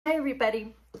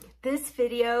everybody, this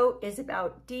video is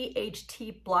about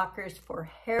DHT blockers for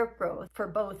hair growth for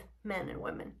both men and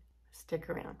women. Stick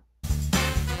around.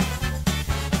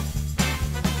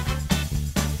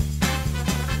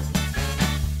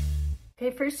 Okay,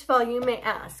 first of all, you may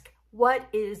ask, what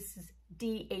is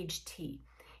DHT?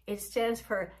 It stands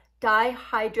for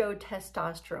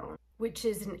dihydrotestosterone, which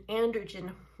is an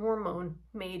androgen hormone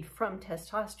made from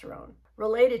testosterone.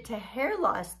 Related to hair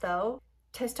loss though,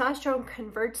 testosterone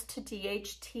converts to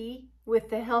DHT with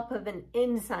the help of an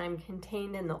enzyme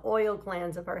contained in the oil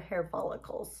glands of our hair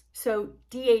follicles. So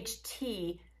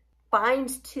DHT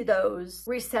binds to those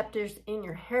receptors in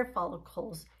your hair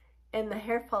follicles, and the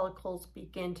hair follicles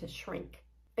begin to shrink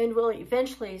and will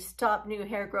eventually stop new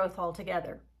hair growth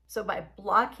altogether. So by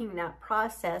blocking that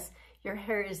process, your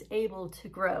hair is able to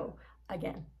grow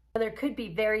again. There could be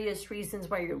various reasons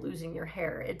why you're losing your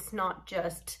hair. It's not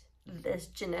just this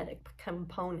genetic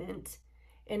component,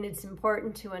 and it's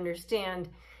important to understand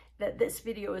that this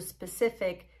video is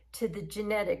specific to the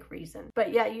genetic reason.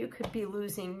 But yeah, you could be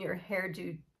losing your hair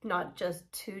due not just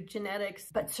to genetics,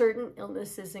 but certain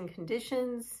illnesses and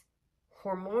conditions,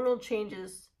 hormonal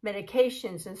changes,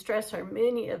 medications, and stress are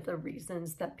many of the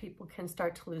reasons that people can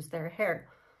start to lose their hair.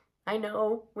 I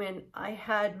know when I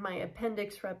had my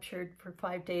appendix ruptured for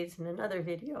 5 days in another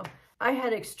video, I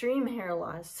had extreme hair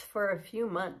loss for a few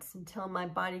months until my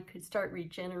body could start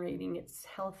regenerating its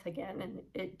health again, and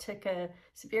it took a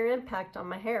severe impact on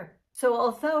my hair. So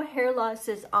although hair loss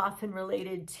is often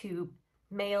related to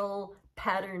male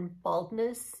pattern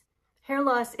baldness, hair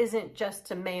loss isn't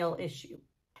just a male issue.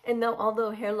 And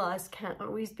although hair loss can't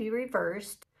always be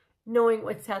reversed, knowing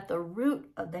what's at the root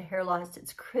of the hair loss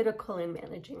is critical in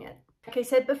managing it. Like I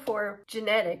said before,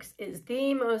 genetics is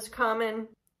the most common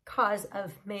cause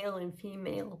of male and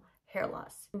female hair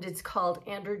loss, and it's called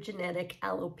androgenetic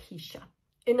alopecia.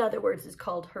 In other words, it's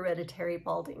called hereditary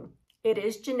balding. It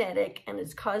is genetic and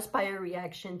it's caused by a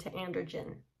reaction to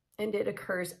androgen, and it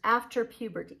occurs after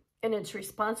puberty, and it's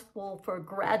responsible for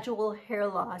gradual hair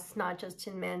loss, not just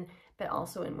in men, but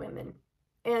also in women.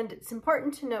 And it's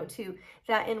important to note too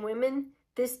that in women,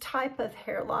 this type of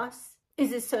hair loss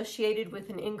is associated with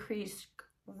an increased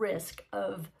risk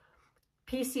of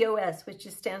PCOS, which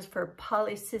stands for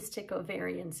polycystic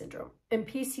ovarian syndrome. And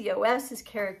PCOS is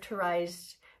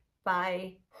characterized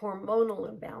by hormonal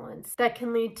imbalance that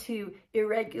can lead to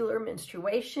irregular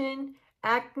menstruation,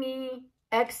 acne,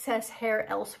 excess hair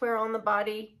elsewhere on the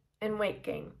body, and weight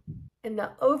gain. And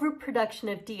the overproduction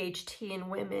of DHT in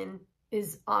women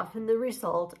is often the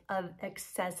result of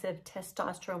excessive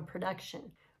testosterone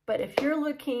production. But if you're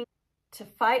looking to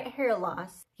fight hair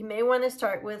loss, you may want to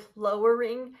start with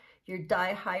lowering your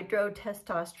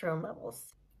dihydrotestosterone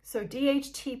levels. So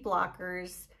DHT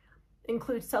blockers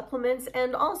include supplements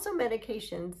and also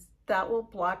medications that will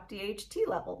block DHT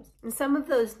levels. And some of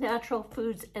those natural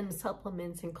foods and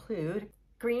supplements include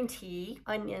green tea,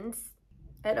 onions,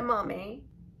 edamame,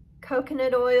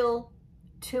 coconut oil,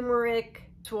 turmeric,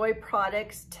 soy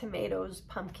products, tomatoes,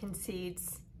 pumpkin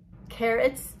seeds,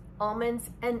 carrots, almonds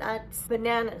and nuts,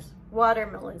 bananas,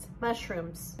 watermelons,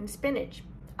 mushrooms, and spinach.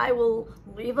 I will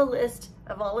leave a list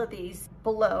of all of these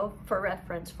below for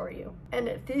reference for you. And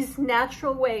if these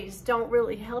natural ways don't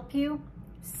really help you,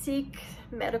 seek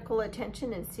medical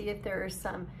attention and see if there are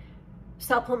some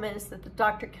supplements that the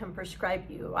doctor can prescribe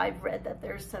you. I've read that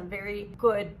there's some very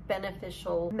good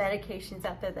beneficial medications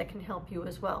out there that can help you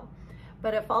as well.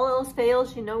 But if all else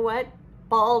fails, you know what?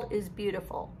 Bald is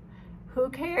beautiful. Who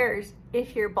cares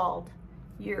if you're bald?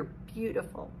 You're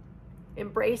beautiful.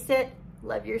 Embrace it,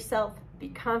 love yourself, be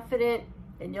confident,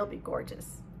 and you'll be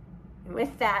gorgeous. And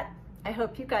with that, I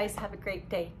hope you guys have a great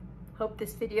day. Hope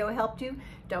this video helped you.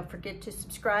 Don't forget to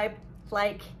subscribe,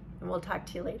 like, and we'll talk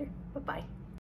to you later. Bye-bye.